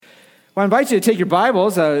Well, I invite you to take your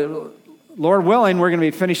Bibles. Lord willing, we're going to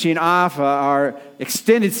be finishing off our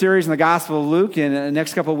extended series in the Gospel of Luke in the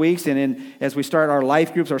next couple of weeks. And as we start our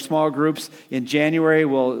life groups, our small groups in January,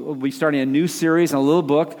 we'll be starting a new series, a little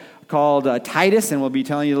book called Titus, and we'll be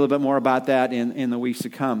telling you a little bit more about that in the weeks to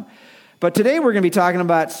come. But today we're going to be talking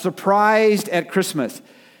about surprised at Christmas.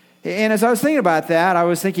 And as I was thinking about that, I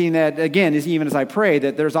was thinking that, again, even as I pray,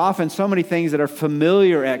 that there's often so many things that are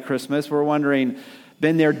familiar at Christmas. We're wondering,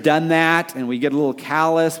 been there, done that, and we get a little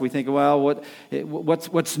callous. We think, well,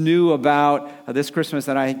 what's new about this Christmas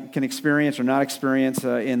that I can experience or not experience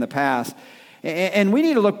in the past? And we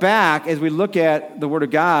need to look back as we look at the Word of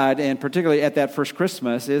God, and particularly at that first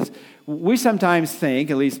Christmas, is we sometimes think,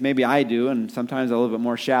 at least maybe I do, and sometimes a little bit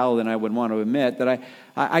more shallow than I would want to admit, that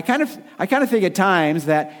I kind of think at times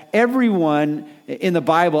that everyone in the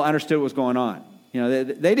Bible understood what was going on. You know,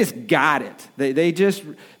 they just got it. They just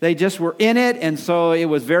were in it, and so it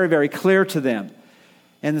was very, very clear to them.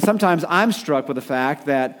 And sometimes I'm struck with the fact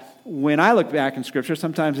that when I look back in Scripture,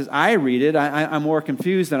 sometimes as I read it, I'm more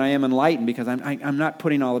confused than I am enlightened because I'm not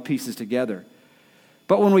putting all the pieces together.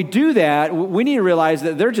 But when we do that, we need to realize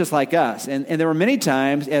that they're just like us. And there were many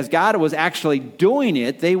times, as God was actually doing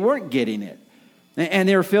it, they weren't getting it. And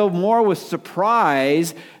they were filled more with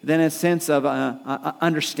surprise than a sense of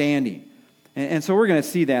understanding. And so we're going to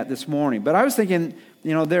see that this morning. But I was thinking,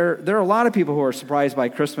 you know, there are a lot of people who are surprised by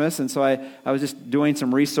Christmas. And so I was just doing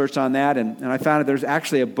some research on that. And I found that there's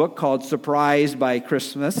actually a book called Surprised by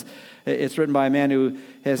Christmas. It's written by a man who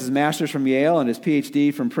has his master's from Yale and his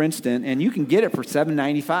PhD from Princeton. And you can get it for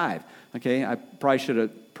 $7.95. Okay, I probably should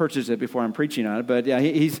have purchased it before I'm preaching on it. But yeah,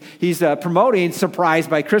 he's promoting Surprised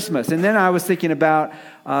by Christmas. And then I was thinking about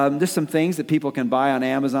just some things that people can buy on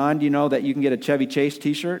Amazon. Do you know that you can get a Chevy Chase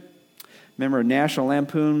t-shirt? Remember National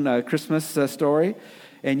Lampoon Christmas Story?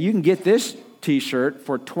 And you can get this t-shirt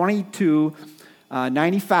for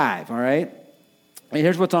 $22.95, all right? And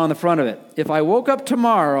here's what's on the front of it. If I woke up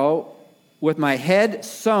tomorrow with my head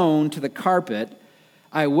sewn to the carpet,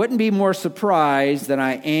 I wouldn't be more surprised than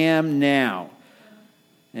I am now.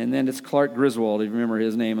 And then it's Clark Griswold, if you remember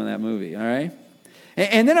his name in that movie, all right?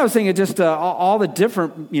 And then I was thinking just all the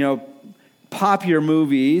different, you know, popular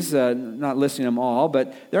movies, not listing them all,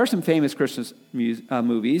 but there are some famous Christmas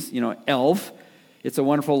movies. You know, Elf, It's a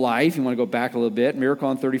Wonderful Life. You want to go back a little bit. Miracle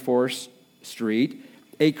on 34th Street.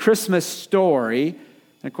 A Christmas Story.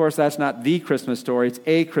 And of course, that's not the Christmas story. It's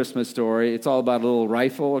a Christmas story. It's all about a little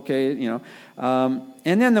rifle, okay, you know.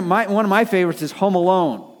 And then one of my favorites is Home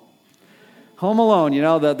Alone. Home Alone, you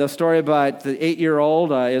know, the story about the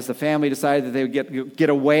 8-year-old as the family decided that they would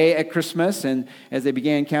get away at Christmas, and as they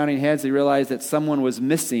began counting heads, they realized that someone was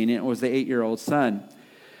missing, and it was the 8-year-old son.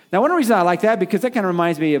 Now, one reason I like that, because that kind of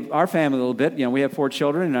reminds me of our family a little bit. You know, we have 4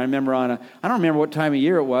 children, and I remember I don't remember what time of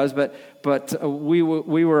year it was, but we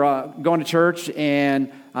were going to church,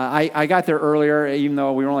 and I got there earlier, even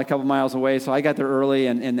though we were only a couple miles away, so I got there early,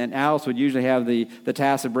 and then Alice would usually have the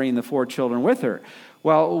task of bringing the 4 children with her.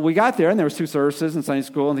 Well, we got there, and there was 2 services in Sunday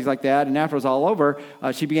school and things like that, and after it was all over,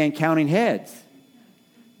 she began counting heads.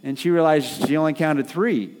 And she realized she only counted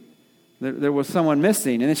 3. There was someone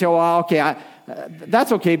missing. And then she said, well, okay,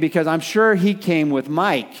 that's okay, because I'm sure he came with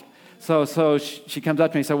Mike. So she comes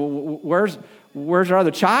up to me and said, well, where's our other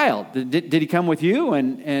child? Did he come with you?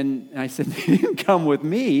 And I said, he didn't come with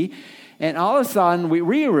me. And all of a sudden, we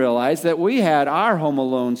realized that we had our Home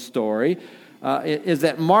Alone story, is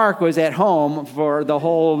that Mark was at home for the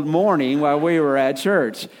whole morning while we were at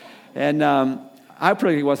church. And I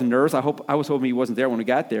probably wasn't nervous. I was hoping he wasn't there when we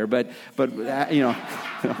got there. But you know,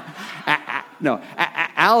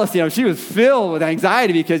 Alice, you know, she was filled with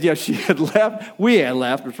anxiety because, you know, we had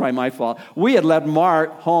left, it was probably my fault. We had left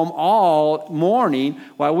Mark home all morning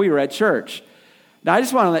while we were at church. Now, I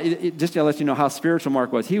just want to let you know how spiritual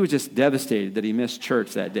Mark was. He was just devastated that he missed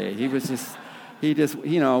church that day. He just,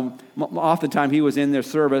 you know, oftentimes he was in their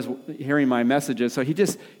service hearing my messages, so he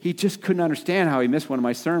just couldn't understand how he missed one of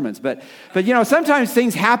my sermons. But you know, sometimes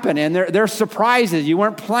things happen, and they're surprises. You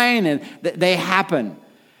weren't planning, and they happen.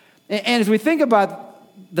 And as we think about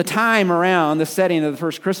the time around the setting of the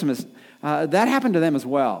first Christmas, that happened to them as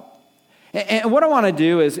well. And what I want to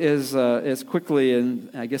do is as quickly and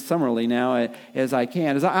I guess summarily now as I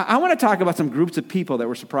can, is I want to talk about some groups of people that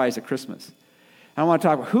were surprised at Christmas. I want to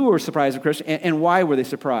talk about who were surprised at Christmas and why were they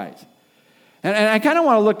surprised. And I kind of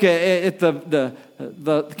want to look at the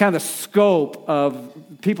kind of the scope of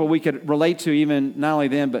people we could relate to, even not only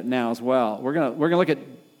then but now as well. We're gonna look at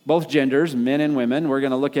both genders, men and women. We're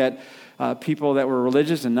going to look at people that were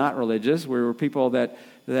religious and not religious. We were people that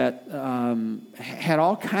had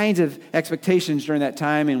all kinds of expectations during that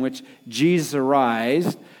time in which Jesus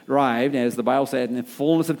arrived, arrived, as the Bible said, in the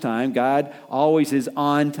fullness of time. God always is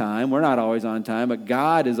on time. We're not always on time, but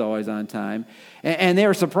God is always on time. And they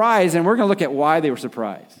were surprised, and we're going to look at why they were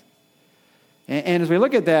surprised. And as we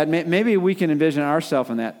look at that, maybe we can envision ourselves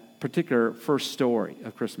in that particular first story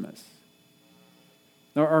of Christmas.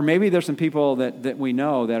 Or maybe there's some people that we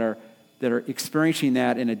know that are experiencing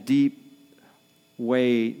that in a deep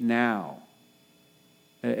way now.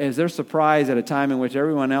 As they're surprised at a time in which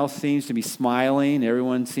everyone else seems to be smiling,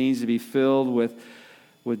 everyone seems to be filled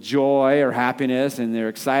with joy or happiness, and they're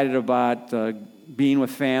excited about being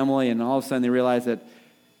with family, and all of a sudden they realize that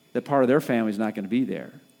part of their family is not going to be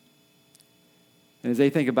there. And as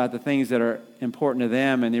they think about the things that are important to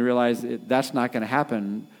them, and they realize that's not going to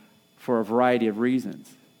happen for a variety of reasons.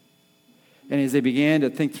 And as they begin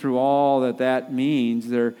to think through all that means,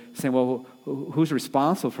 they're saying, well, who's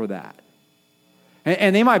responsible for that?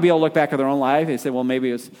 And they might be able to look back at their own life and say, well,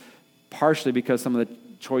 maybe it's partially because some of the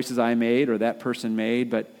choices I made or that person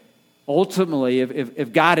made. But ultimately,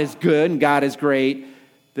 if God is good and God is great,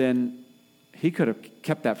 then he could have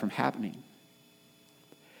kept that from happening.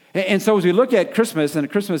 And so as we look at Christmas,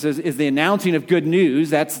 and Christmas is the announcing of good news,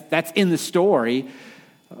 that's in the story.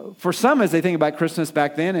 For some, as they think about Christmas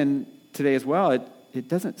back then and today as well, it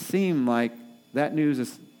doesn't seem like that news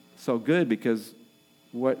is so good because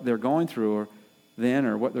what they're going through or then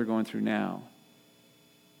or what they're going through now.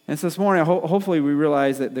 And so this morning, hopefully we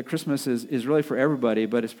realize that Christmas is really for everybody,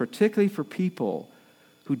 but it's particularly for people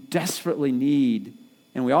who desperately need,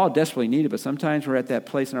 and we all desperately need it, but sometimes we're at that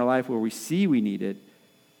place in our life where we see we need it,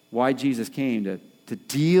 why Jesus came to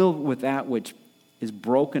deal with that which is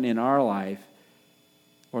broken in our life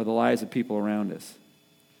or the lives of people around us.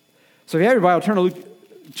 So if you have your Bible, turn to Luke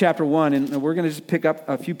chapter 1, and we're going to just pick up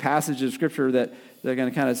a few passages of Scripture that are going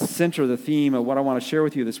to kind of center the theme of what I want to share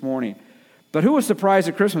with you this morning. But who was surprised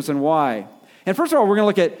at Christmas and why? And first of all, we're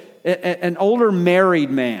going to look at an older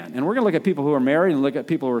married man. And we're going to look at people who are married and look at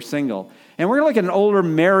people who are single. And we're going to look at an older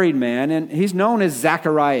married man, and he's known as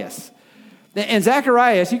Zacharias. And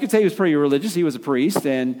Zacharias, you could say he was pretty religious. He was a priest,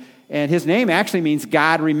 and his name actually means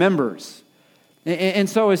God remembers. And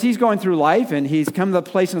so as he's going through life, and he's come to the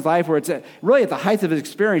place in his life where it's really at the height of his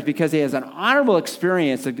experience because he has an honorable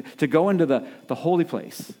experience to go into the holy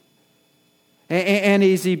place. And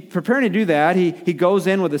as he's preparing to do that, he goes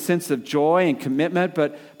in with a sense of joy and commitment,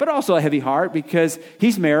 but also a heavy heart because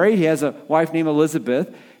he's married. He has a wife named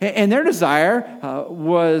Elizabeth. And their desire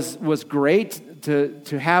was great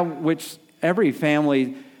to have, which every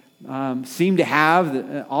family seemed to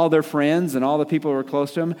have, all their friends and all the people who were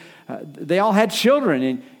close to him. They all had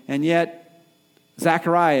children, and yet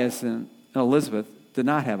Zacharias and Elizabeth did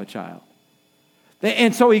not have a child.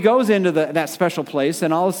 And so he goes into that special place,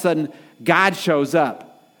 and all of a sudden, God shows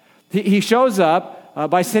up. He shows up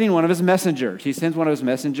by sending one of his messengers. He sends one of his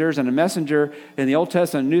messengers, and a messenger in the Old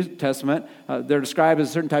Testament and New Testament, they're described as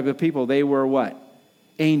a certain type of people. They were what?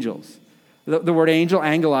 Angels. The word angel,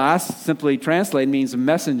 angelos, simply translated means a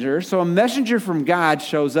messenger. So a messenger from God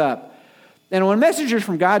shows up. And when a messenger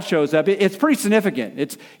from God shows up, it's pretty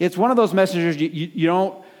significant. It's one of those messengers you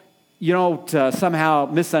don't somehow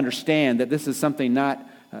misunderstand that this is something not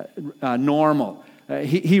normal.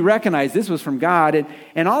 He recognized this was from God,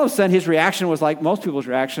 and all of a sudden his reaction was like most people's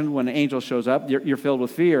reaction when an angel shows up. You're filled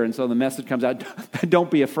with fear, and so the message comes out, don't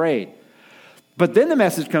be afraid. But then the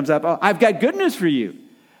message comes up, I've got good news for you.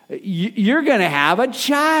 You're going to have a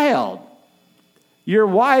child. Your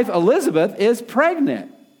wife, Elizabeth, is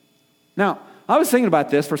pregnant. Now, I was thinking about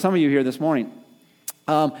this for some of you here this morning.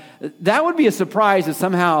 That would be a surprise if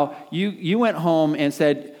somehow you went home and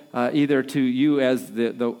said, either to you as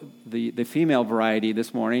the female variety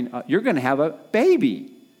this morning, you're going to have a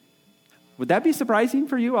baby. Would that be surprising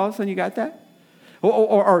for you? All of a sudden you got that?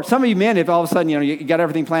 Or some of you men, if all of a sudden you got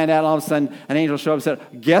everything planned out, and all of a sudden an angel shows up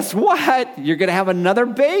and said, guess what? You're going to have another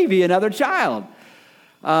baby, another child.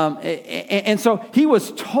 And so he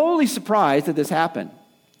was totally surprised that this happened.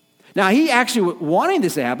 Now, he actually wanted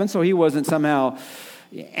this to happen, so he wasn't somehow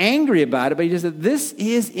angry about it, but he just said, this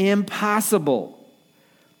is impossible.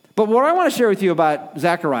 But what I want to share with you about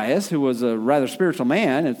Zacharias, who was a rather spiritual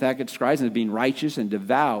man, in fact, it describes him as being righteous and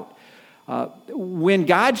devout. When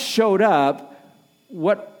God showed up,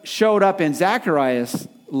 what showed up in Zacharias'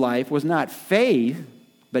 life was not faith,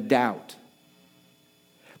 but doubt.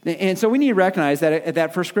 And so we need to recognize that at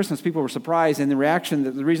that first Christmas, people were surprised, and the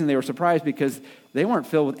reason they were surprised because they weren't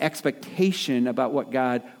filled with expectation about what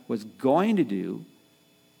God was going to do.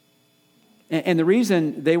 And the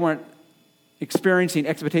reason they weren't experiencing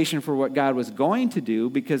expectation for what God was going to do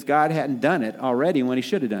because God hadn't done it already when he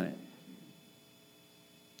should have done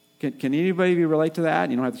it. Can anybody relate to that?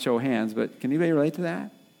 You don't have to show hands, but can anybody relate to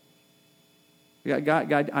that?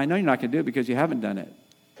 God, I know you're not going to do it because you haven't done it.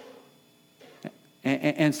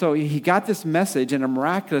 And so he got this message in a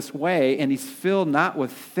miraculous way, and he's filled not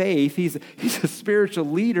with faith. He's a spiritual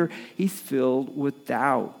leader. He's filled with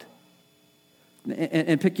doubt.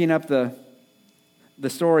 And picking up the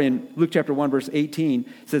story in Luke chapter 1, verse 18,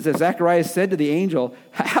 it says, as Zacharias said to the angel,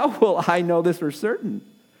 how will I know this for certain?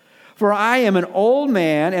 For I am an old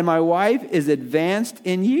man, and my wife is advanced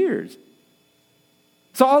in years.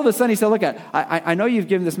 So all of a sudden he said, look, I know you've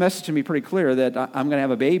given this message to me pretty clear that I'm going to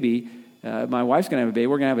have a baby. My wife's going to have a baby.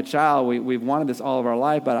 We're going to have a child. We've wanted this all of our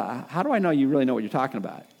life, but how do I know you really know what you're talking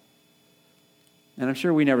about? And I'm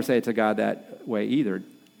sure we never say it to God that way either.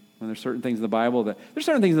 When there's certain things in the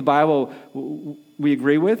Bible we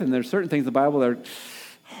agree with, and there's certain things in the Bible that are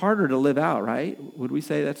harder to live out, right? Would we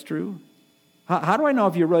say that's true? How do I know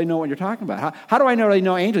if you really know what you're talking about? How do I really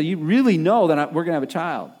know, Angel, you really know that we're going to have a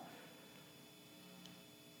child?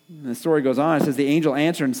 And the story goes on. It says, the angel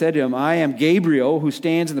answered and said to him, I am Gabriel, who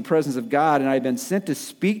stands in the presence of God, and I have been sent to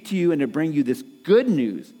speak to you and to bring you this good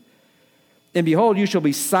news. And behold, you shall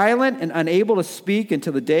be silent and unable to speak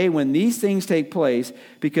until the day when these things take place,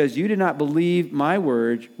 because you did not believe my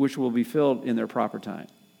words, which will be filled in their proper time.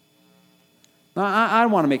 Now, I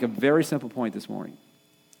want to make a very simple point this morning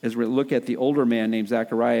as we look at the older man named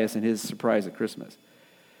Zacharias and his surprise at Christmas.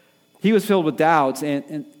 He was filled with doubts,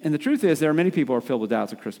 and the truth is there are many people who are filled with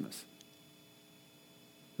doubts at Christmas.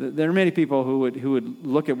 There are many people who would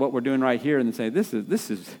look at what we're doing right here and say, this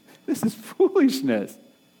is foolishness.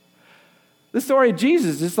 The story of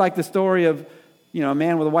Jesus is just like the story of, a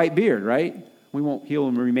man with a white beard, right?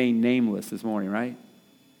 He'll remain nameless this morning, right?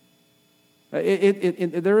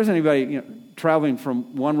 There isn't anybody traveling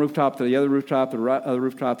from one rooftop to the other rooftop to the other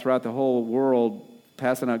rooftop throughout the whole world,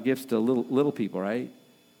 passing out gifts to little people, right?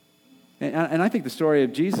 And I think the story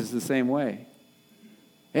of Jesus is the same way.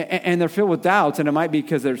 And they're filled with doubts, and it might be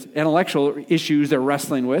because there's intellectual issues they're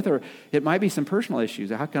wrestling with, or it might be some personal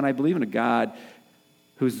issues. How can I believe in a God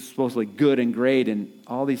who's supposedly good and great, and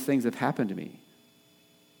all these things have happened to me?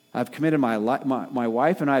 I've committed my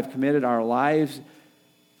wife and I have committed our lives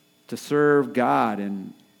to serve God,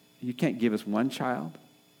 and you can't give us one child?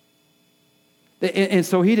 And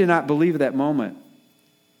so he did not believe at that moment.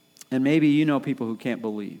 And maybe you know people who can't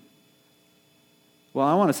believe. Well,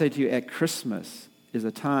 I want to say to you, at Christmas is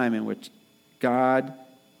a time in which God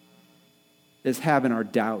is having our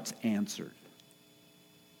doubts answered.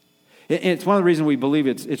 And it's one of the reasons we believe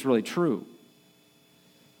it's really true.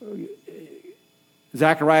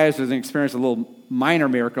 Zacharias was experienced a little minor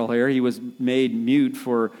miracle here. He was made mute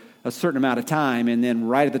for a certain amount of time, and then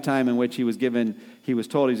right at the time in which he was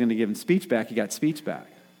told he was going to give him speech back, he got speech back.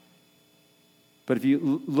 But if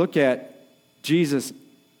you look at Jesus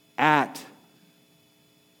at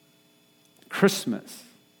Christmas,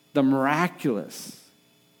 the miraculous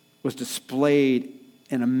was displayed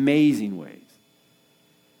in amazing ways.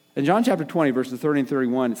 In John chapter 20, verses 30 and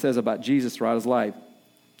 31, it says about Jesus throughout his life,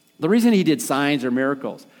 the reason he did signs or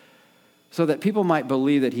miracles, so that people might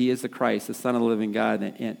believe that he is the Christ, the Son of the living God,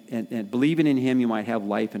 and believing in him, you might have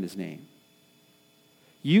life in his name.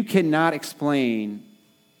 You cannot explain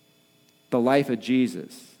the life of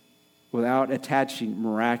Jesus without attaching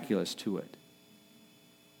miraculous to it.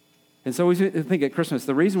 And so we think at Christmas,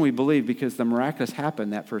 the reason we believe because the miraculous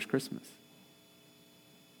happened that first Christmas.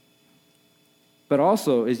 But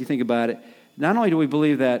also, as you think about it, not only do we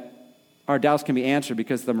believe that our doubts can be answered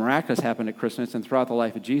because the miraculous happened at Christmas and throughout the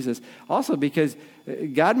life of Jesus, also because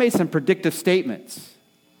God made some predictive statements.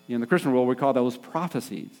 In the Christian world, we call those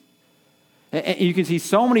prophecies. And you can see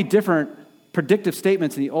so many different predictive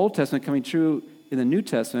statements in the Old Testament coming true in the New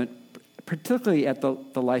Testament, particularly at the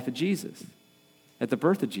life of Jesus, at the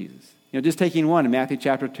birth of Jesus. Just taking one in Matthew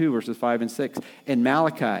chapter 2, verses 5 and 6, in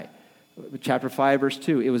Malachi chapter 5, verse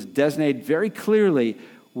 2, it was designated very clearly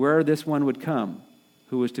where this one would come,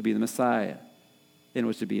 who was to be the Messiah, and it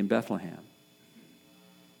was to be in Bethlehem.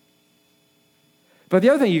 But the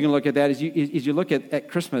other thing you can look at that is you look at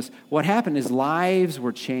Christmas, what happened is lives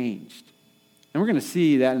were changed. And we're going to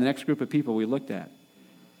see that in the next group of people we looked at.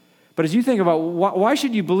 But as you think about why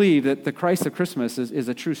should you believe that the Christ of Christmas is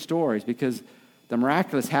a true story? It's because the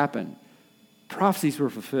miraculous happened, prophecies were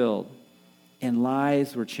fulfilled, and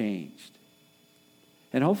lives were changed.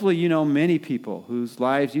 And hopefully you know many people whose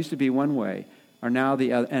lives used to be one way are now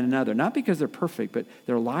the other, and another. Not because they're perfect, but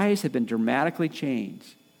their lives have been dramatically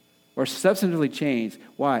changed or substantively changed.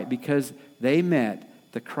 Why? Because they met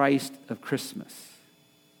the Christ of Christmas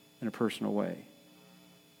in a personal way.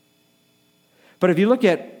 But if you look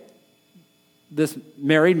at this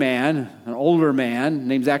married man, an older man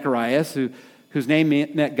named Zacharias, whose name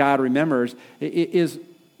meant God remembers, is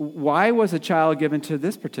why was a child given to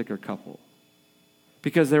this particular couple?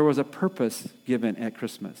 Because there was a purpose given at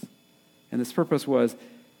Christmas. And this purpose was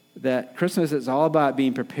that Christmas is all about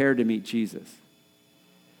being prepared to meet Jesus.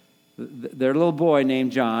 Their little boy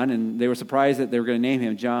named John, and they were surprised that they were going to name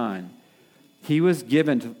him John. He was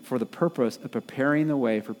given for the purpose of preparing the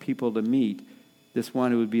way for people to meet this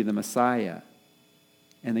one who would be the Messiah.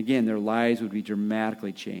 And again, their lives would be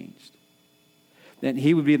dramatically changed. That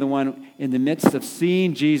he would be the one in the midst of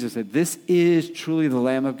seeing Jesus, that this is truly the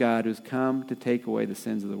Lamb of God who's come to take away the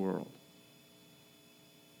sins of the world.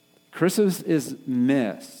 Christmas is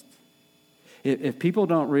missed. If people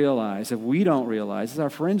don't realize, if we don't realize, if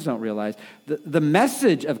our friends don't realize, the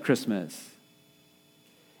message of Christmas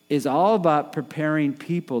is all about preparing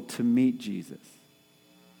people to meet Jesus.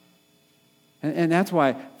 And that's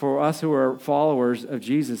why for us who are followers of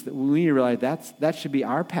Jesus, that we need to realize that should be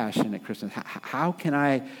our passion at Christmas. How can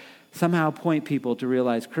I somehow point people to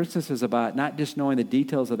realize Christmas is about not just knowing the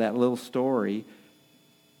details of that little story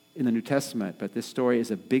in the New Testament, but this story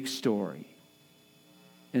is a big story.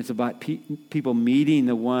 And it's about people meeting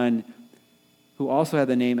the one who also had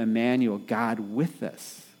the name Emmanuel, God with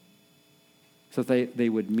us, so that they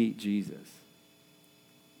would meet Jesus.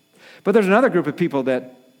 But there's another group of people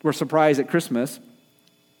that were surprised at Christmas,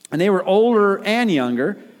 and they were older and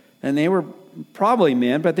younger, and they were probably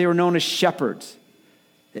men, but they were known as shepherds.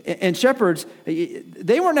 And shepherds,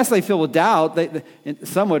 they weren't necessarily filled with doubt.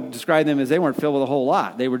 Some would describe them as they weren't filled with a whole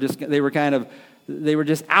lot. They were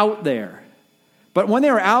just out there. But when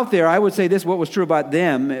they were out there, I would say this: what was true about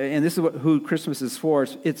them, and this is who Christmas is for.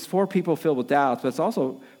 It's for people filled with doubts, but it's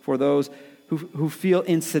also for those who feel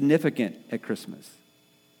insignificant at Christmas,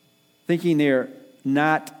 thinking they're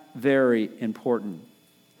not very important.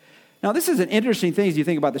 Now, this is an interesting thing as you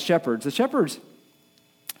think about the shepherds. The shepherds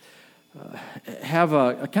have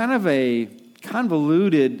a kind of a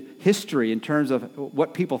convoluted history in terms of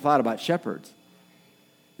what people thought about shepherds.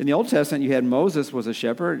 In the Old Testament, you had Moses was a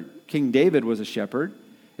shepherd, King David was a shepherd.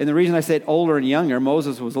 And the reason I said older and younger,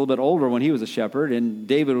 Moses was a little bit older when he was a shepherd, and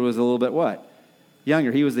David was a little bit what?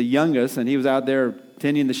 Younger. He was the youngest, and he was out there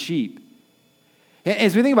tending the sheep.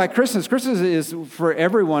 As we think about Christmas, Christmas is for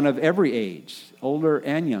everyone of every age, older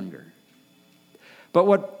and younger. But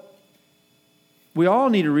what we all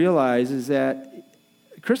need to realize is that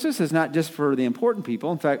Christmas is not just for the important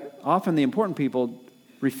people. In fact, often the important people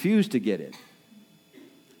refuse to get it.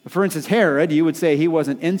 For instance, Herod, you would say he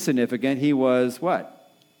wasn't insignificant. He was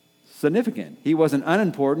what? Significant. He wasn't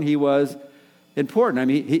unimportant. He was important. I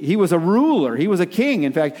mean, he was a ruler. He was a king.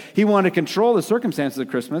 In fact, he wanted to control the circumstances of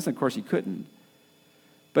Christmas. Of course, he couldn't.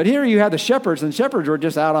 But here you have the shepherds, and shepherds were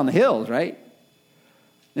just out on the hills, right?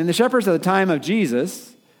 And the shepherds at the time of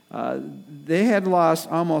Jesus, they had lost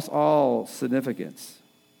almost all significance.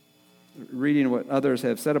 Reading what others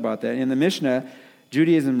have said about that. In the Mishnah,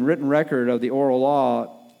 Judaism's written record of the oral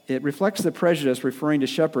law, it reflects the prejudice referring to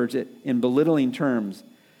shepherds in belittling terms.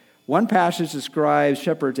 One passage describes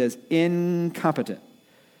shepherds as incompetent.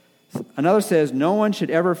 Another says, no one should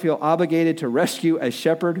ever feel obligated to rescue a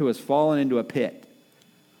shepherd who has fallen into a pit.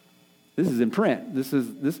 This is in print.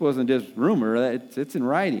 This wasn't just rumor. It's in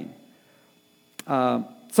writing.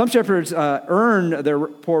 Some shepherds earned their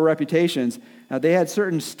poor reputations. They had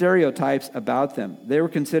certain stereotypes about them. They were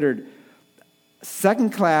considered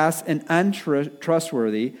second class and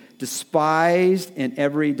untrustworthy, despised in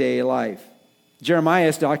everyday life.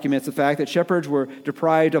 Jeremiah documents the fact that shepherds were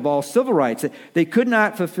deprived of all civil rights. They could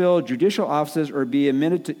not fulfill judicial offices or be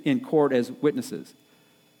admitted in court as witnesses.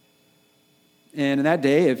 And in that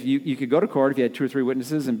day, if you could go to court if you had 2 or 3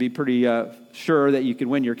 witnesses and be pretty sure that you could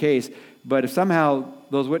win your case. But if somehow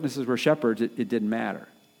those witnesses were shepherds, it didn't matter.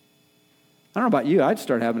 I don't know about you. I'd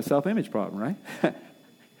start having a self-image problem, right?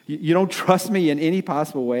 You don't trust me in any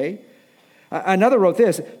possible way? Another wrote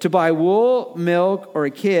this: to buy wool, milk, or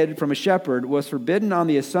a kid from a shepherd was forbidden on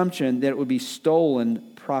the assumption that it would be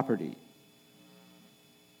stolen property.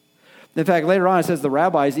 In fact, later on it says the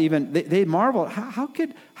rabbis even, they marveled, how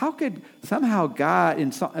could somehow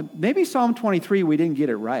God, maybe Psalm 23 we didn't get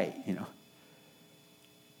it right, you know.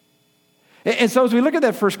 And so as we look at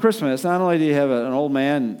that first Christmas, not only do you have an old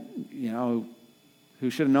man, you know, who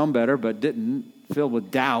should have known better but didn't, filled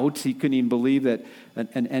with doubts. He couldn't even believe that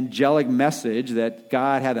an angelic message that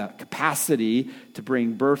God had a capacity to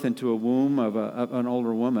bring birth into a womb of an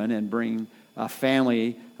older woman and bring a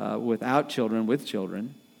family without children with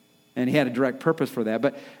children. And he had a direct purpose for that.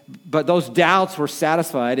 But those doubts were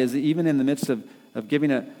satisfied as even in the midst of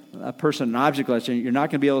giving a person an object lesson, you're not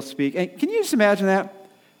going to be able to speak. And can you just imagine that?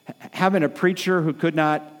 Having a preacher who could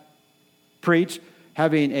not preach,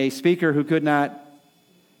 having a speaker who could not,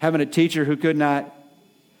 having a teacher who could not.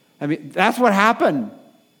 I mean, that's what happened.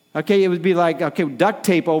 Okay, it would be like, duct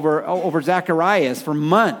tape over Zacharias for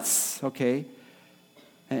months, okay?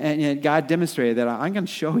 And God demonstrated that I'm going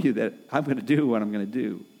to show you that I'm going to do what I'm going to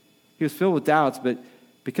do. He was filled with doubts, but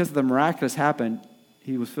because of the miraculous happened,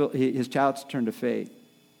 his doubts turned to faith.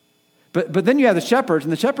 But then you have the shepherds,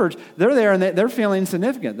 and the shepherds, they're there, and they're feeling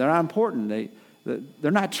insignificant. They're not important.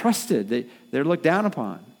 They're not trusted. They're looked down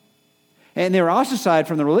upon. And they were ostracized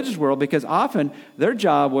from the religious world because often their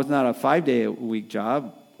job was not a 5-day-a-week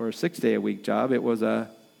job or a 6-day-a-week job. It was a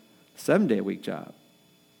 7-day-a-week job.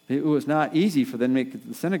 It was not easy for them to make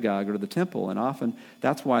the synagogue or the temple, and often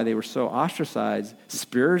that's why they were so ostracized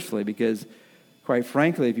spiritually, because, quite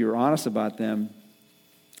frankly, if you were honest about them,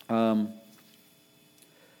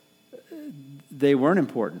 they weren't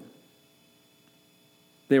important.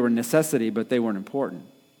 They were a necessity, but they weren't important.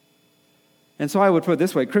 And so I would put it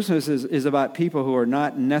this way: Christmas is about people who are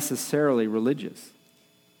not necessarily religious,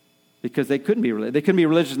 because they couldn't be religious. They couldn't be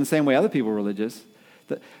religious in the same way other people were religious.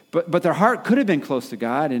 But their heart could have been close to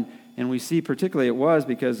God, and we see particularly it was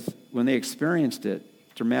because when they experienced it,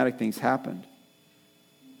 dramatic things happened.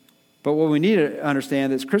 But what we need to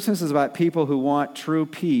understand is Christmas is about people who want true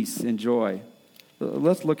peace and joy.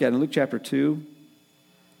 Let's look at it in Luke chapter 2,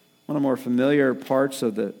 one of the more familiar parts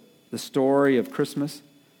of the story of Christmas.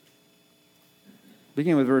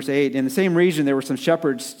 Beginning with verse 8, in the same region there were some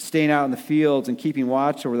shepherds staying out in the fields and keeping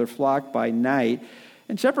watch over their flock by night.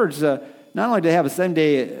 And shepherds, not only did they have a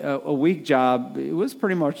 7-day-a-week job, it was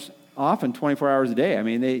pretty much often 24 hours a day. I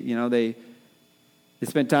mean, they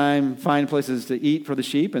spent time finding places to eat for the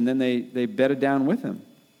sheep, and then they bedded down with them.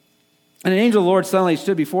 And an angel of the Lord suddenly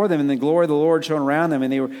stood before them, and the glory of the Lord shone around them,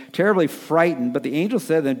 and they were terribly frightened. But the angel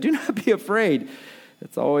said to them, "Do not be afraid."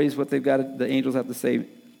 That's always what the angels have to say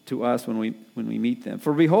to us when we meet them.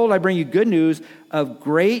 "For behold, I bring you good news of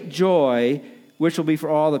great joy, which will be for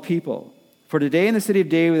all the people. For today in the city of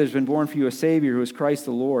David there has been born for you a Savior, who is Christ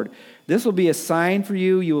the Lord. This will be a sign for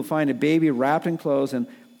you. You will find a baby wrapped in clothes and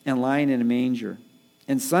lying in a manger."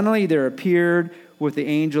 And suddenly there appeared with the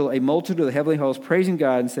angel a multitude of the heavenly hosts, praising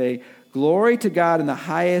God and saying, "Glory to God in the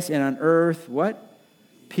highest, and on earth," what?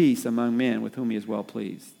 "Peace among men with whom he is well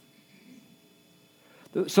pleased."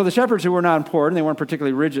 So the shepherds, who were not important, they weren't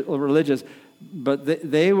particularly religious, but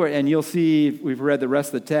they were, and you'll see if we've read the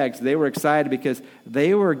rest of the text, they were excited because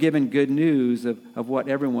they were given good news of what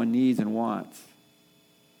everyone needs and wants.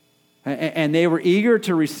 And they were eager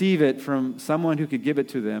to receive it from someone who could give it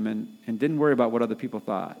to them and didn't worry about what other people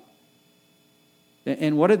thought.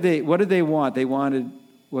 And what did they want? They wanted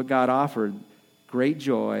what God offered: great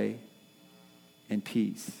joy and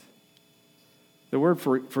peace. The word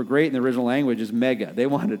for great in the original language is mega. They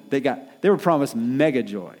were promised mega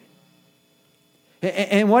joy.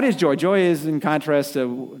 And what is joy? Joy is in contrast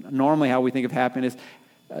to normally how we think of happiness.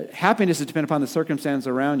 Happiness is dependent upon the circumstances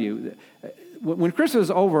around you. When Christmas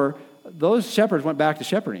was over, those shepherds went back to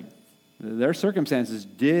shepherding. Their circumstances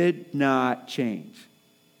did not change.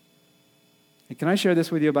 And can I share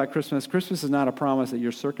this with you about Christmas? Christmas is not a promise that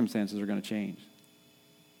your circumstances are going to change.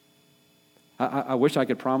 I wish I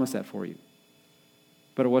could promise that for you.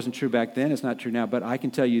 But it wasn't true back then. It's not true now. But I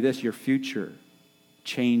can tell you this: your future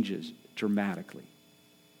changes dramatically.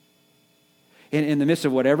 In the midst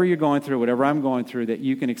of whatever you're going through, whatever I'm going through, that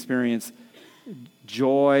you can experience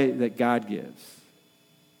joy that God gives.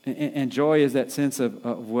 And joy is that sense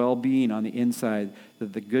of well-being on the inside,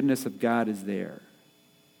 that the goodness of God is there.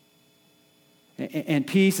 And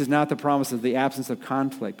peace is not the promise of the absence of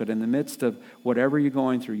conflict, but in the midst of whatever you're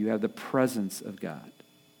going through, you have the presence of God.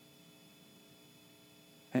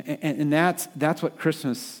 And that's what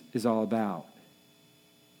Christmas is all about.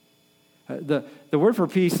 The word for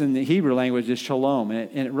peace in the Hebrew language is shalom, and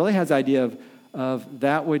it really has the idea of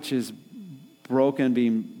that which is broken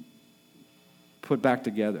being put back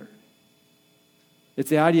together. It's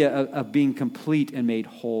the idea of being complete and made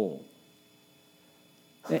whole.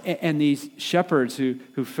 And these shepherds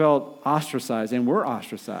who felt ostracized and were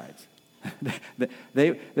ostracized,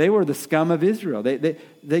 they were the scum of Israel.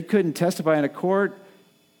 They couldn't testify in a court.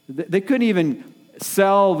 They couldn't even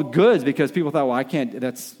sell the goods because people thought, well, I can't,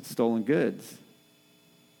 that's stolen goods.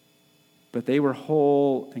 But they were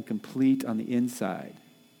whole and complete on the inside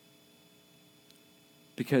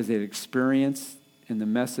because they had experienced in the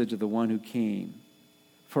message of the one who came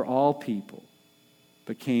for all people,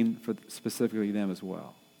 but came for specifically them as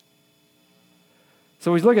well.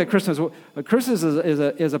 So we look at Christmas. Christmas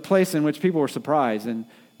is a place in which people were surprised. And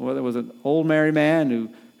whether it was an old married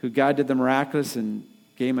man who God did the miraculous and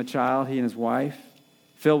gave him a child, he and his wife,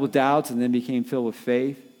 filled with doubts and then became filled with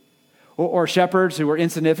faith. or shepherds who were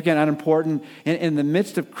insignificant, unimportant. In the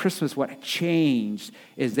midst of Christmas, what changed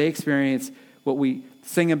is they experienced what we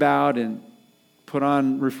sing about and put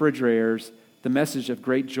on refrigerators, the message of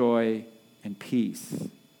great joy and peace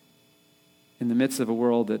in the midst of a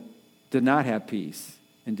world that did not have peace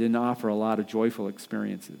and didn't offer a lot of joyful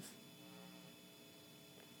experiences.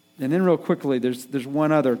 And then real quickly, there's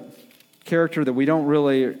one other character that we don't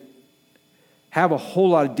really have a whole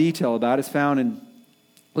lot of detail about. It's found in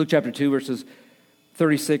Luke chapter 2, verses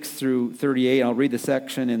 36 through 38. I'll read the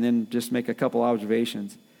section and then just make a couple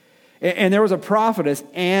observations. And there was a prophetess,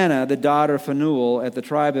 Anna, the daughter of Phanuel, at the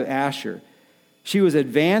tribe of Asher. She was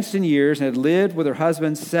advanced in years and had lived with her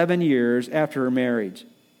husband 7 years after her marriage.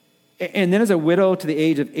 And then as a widow to the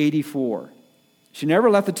age of 84. She never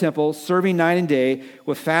left the temple, serving night and day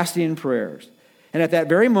with fasting and prayers. And at that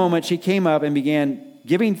very moment, she came up and began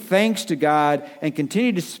giving thanks to God and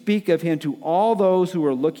continued to speak of him to all those who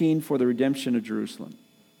were looking for the redemption of Jerusalem.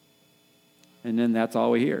 And then that's all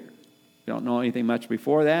we hear. We don't know anything much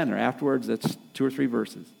before that or afterwards. That's 2 or 3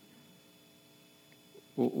 verses.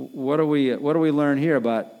 What do we learn here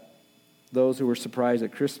about those who were surprised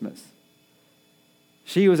at Christmas?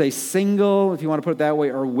 She was a single, if you want to put it that way,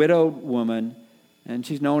 or widowed woman, and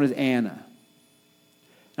she's known as Anna.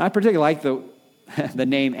 And I particularly like the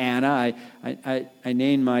name Anna. I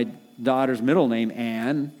named my daughter's middle name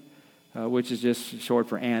Anne, which is just short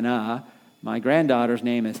for Anna. My granddaughter's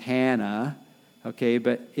name is Hannah. Okay,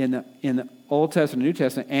 but in the Old Testament and New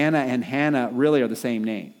Testament, Anna and Hannah really are the same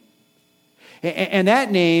name. And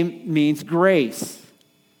that name means grace.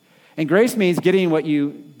 And grace means getting what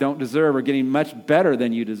you don't deserve or getting much better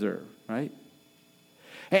than you deserve, right?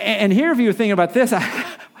 And here, if you were thinking about this,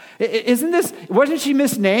 wasn't she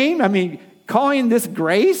misnamed? I mean, calling this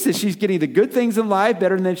grace, that she's getting the good things in life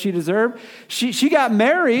better than she deserved. She got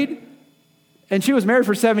married, and she was married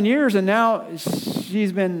for 7 years, and now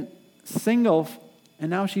she's been single, and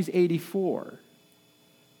now she's 84.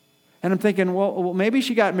 And I'm thinking, well, maybe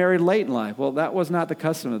she got married late in life. Well, that was not the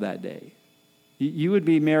custom of that day. You would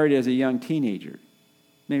be married as a young teenager,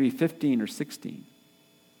 maybe 15 or 16.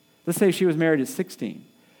 Let's say she was married at 16.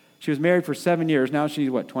 She was married for 7 years. Now she's,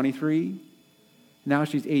 23? Now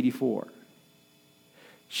she's 84.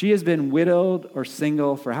 She has been widowed or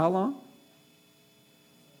single for how long?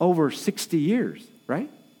 Over 60 years, right?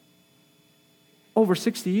 Over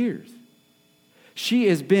 60 years. She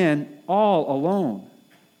has been all alone.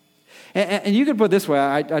 And you could put it this way,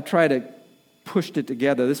 I try to push it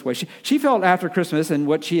together this way. She felt after Christmas and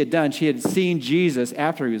what she had done, she had seen Jesus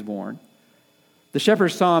after he was born. The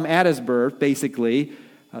shepherds saw him at his birth, basically.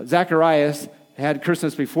 Zacharias had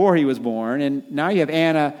Christmas before he was born, and now you have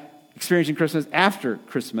Anna experiencing Christmas after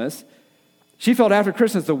Christmas. She felt after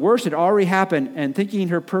Christmas the worst had already happened and thinking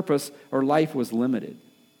her purpose or life was limited.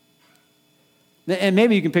 And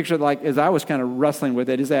maybe you can picture it like, as I was kind of wrestling with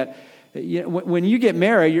it, is that when you get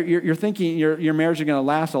married, you're thinking your marriage is going to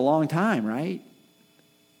last a long time, right?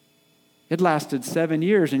 It lasted 7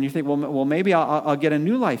 years, and you think, well, maybe I'll get a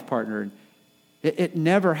new life partner. It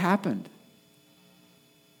never happened.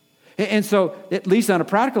 And so, at least on a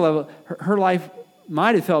practical level, her life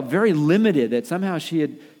might have felt very limited, that somehow she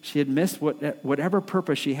had missed whatever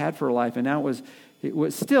purpose she had for her life, and now it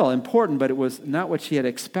was still important, but it was not what she had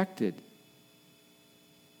expected.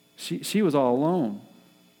 She was all alone.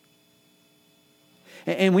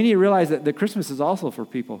 And we need to realize that the Christmas is also for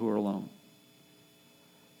people who are alone.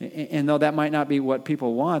 And though that might not be what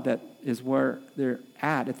people want, that is where they're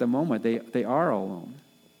at the moment. They are alone.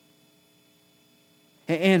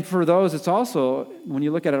 And for those, it's also, when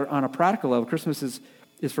you look at it on a practical level, Christmas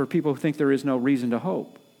is for people who think there is no reason to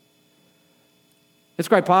hope. It's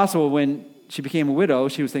quite possible when she became a widow,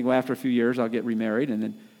 she was thinking, well, after a few years, I'll get remarried. And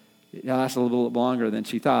then it lasted a little bit longer than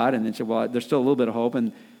she thought. And then she said, well, there's still a little bit of hope.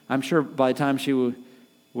 And I'm sure by the time she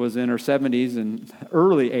was in her 70s and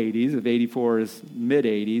early 80s, if 84 is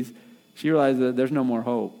mid-80s, she realized that there's no more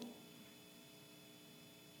hope.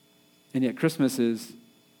 And yet Christmas is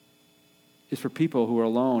for people who are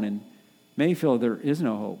alone and may feel there is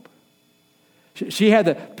no hope. She had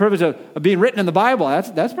the privilege of being written in the Bible.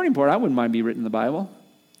 That's pretty important. I wouldn't mind being written in the Bible.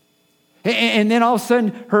 And then all of a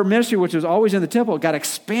sudden, her ministry, which was always in the temple, got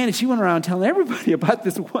expanded. She went around telling everybody about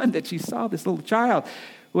this one that she saw, this little child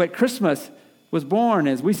who at Christmas was born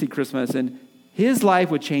as we see Christmas, and his life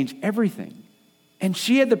would change everything. And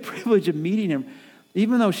she had the privilege of meeting him,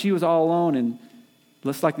 even though she was all alone and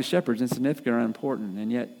just like the shepherds, insignificant or unimportant.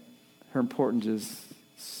 And yet her importance is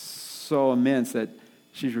so immense that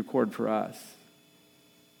she's recorded for us.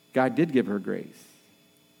 God did give her grace.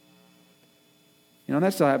 And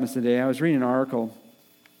that still happens today. I was reading an article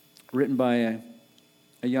written by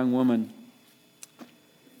a young woman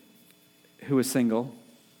who was single.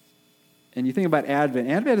 And you think about Advent.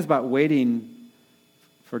 Advent is about waiting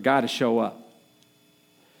for God to show up.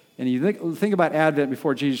 And you think about Advent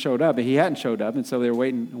before Jesus showed up, but he hadn't showed up, and so they were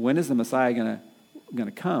waiting, when is the Messiah going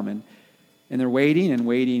to come? And they're waiting and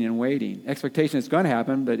waiting and waiting. Expectation is going to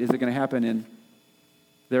happen, but is it going to happen in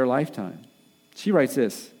their lifetime? She writes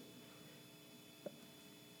this.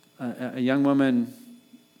 A young woman,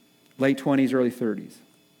 late 20s, early 30s.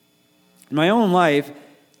 In my own life,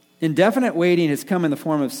 indefinite waiting has come in the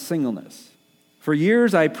form of singleness. For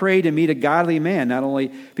years, I prayed to meet a godly man, not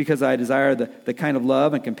only because I desire the kind of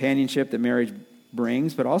love and companionship that marriage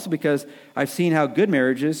brings, but also because I've seen how good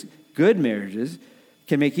marriages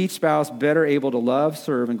can make each spouse better able to love,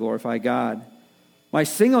 serve, and glorify God. My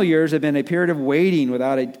single years have been a period of waiting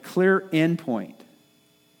without a clear end point,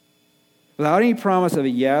 without any promise of a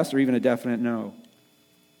yes or even a definite no.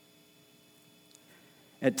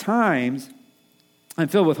 At times, I'm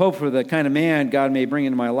filled with hope for the kind of man God may bring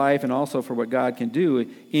into my life and also for what God can do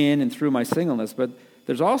in and through my singleness. But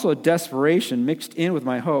there's also a desperation mixed in with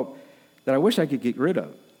my hope that I wish I could get rid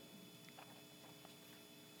of.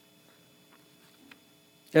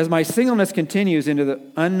 As my singleness continues into the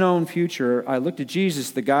unknown future, I look to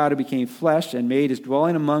Jesus, the God who became flesh and made his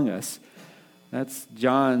dwelling among us. That's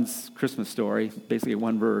John's Christmas story, basically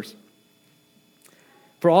one verse.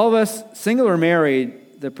 For all of us, single or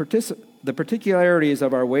married, the particularities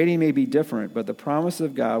of our waiting may be different, but the promise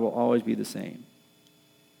of God will always be the same.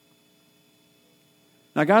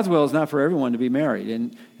 Now, God's will is not for everyone to be married,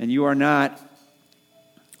 and you are not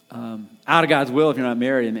out of God's will if you're not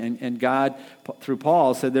married. And God, through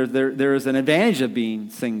Paul, said there is an advantage of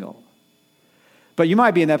being single. But you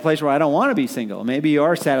might be in that place where I don't want to be single. Maybe you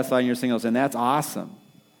are satisfied in your singleness, and that's awesome.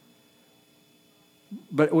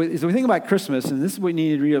 But as we think about Christmas, and this is what we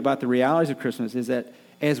need to read about the realities of Christmas, is that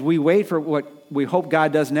as we wait for what we hope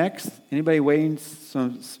God does next, anybody waiting for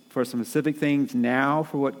some specific things now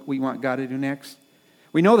for what we want God to do next?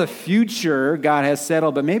 We know the future God has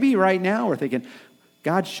settled, but maybe right now we're thinking,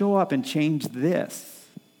 God, show up and change this.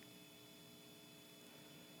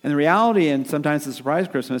 And the reality, and sometimes the surprise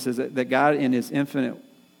of Christmas, is that God, in his infinite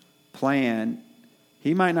plan,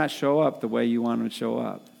 he might not show up the way you want him to show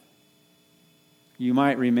up. You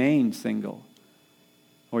might remain single,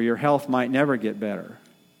 or your health might never get better,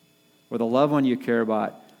 or the loved one you care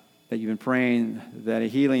about that you've been praying that a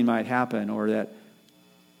healing might happen, or that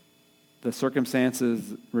the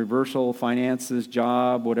circumstances, reversal, finances,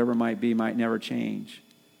 job, whatever it might be, might never change.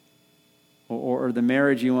 Or the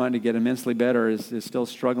marriage you want to get immensely better is still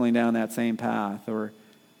struggling down that same path. Or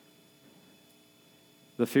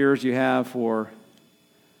the fears you have for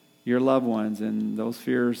your loved ones, and those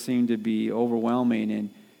fears seem to be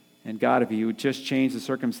overwhelming. And God, if you would just change the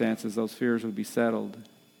circumstances, those fears would be settled.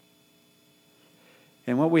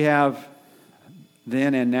 And what we have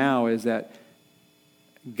then and now is that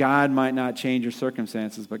God might not change your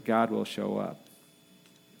circumstances, but God will show up.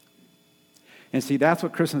 And see, that's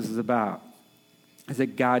what Christmas is about, is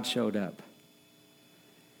that God showed up.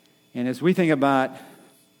 And as we think about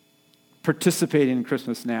participating in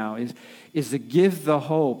Christmas now, is to give the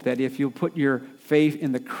hope that if you'll put your faith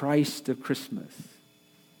in the Christ of Christmas,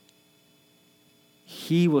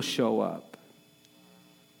 he will show up.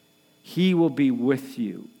 He will be with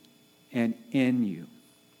you and in you.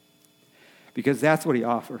 Because that's what he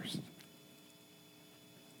offers.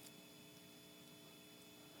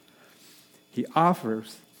 He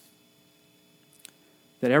offers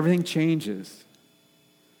that everything changes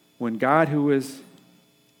when God, who is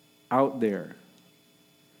out there,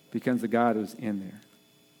 becomes the God who's in there.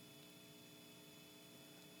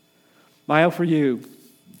 My hope for you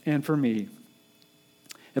and for me,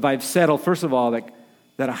 if I've settled, first of all, that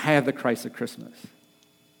I have the Christ of Christmas.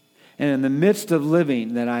 And in the midst of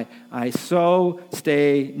living, that I so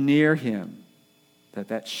stay near him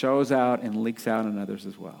that shows out and leaks out on others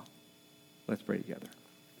as well. Let's pray together.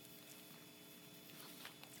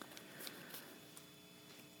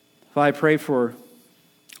 Father, I pray for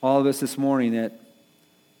all of us this morning that,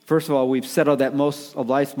 first of all, we've settled that most of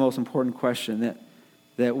life's most important question,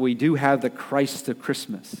 that we do have the Christ of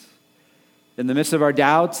Christmas. In the midst of our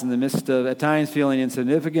doubts, in the midst of, at times, feeling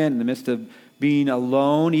insignificant, in the midst of being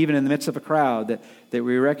alone, even in the midst of a crowd, that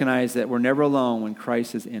we recognize that we're never alone when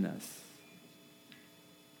Christ is in us.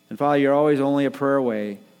 And Father, you're always only a prayer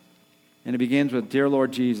away, and it begins with, Dear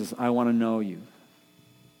Lord Jesus, I want to know you.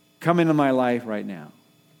 Come into my life right now.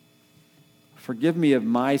 Forgive me of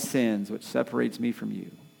my sins, which separates me from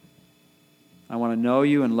you. I want to know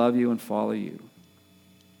you and love you and follow you.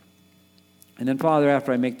 And then, Father,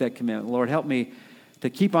 after I make that commitment, Lord, help me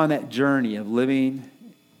to keep on that journey of living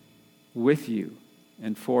with you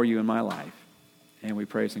and for you in my life. And we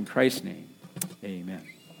praise in Christ's name. Amen.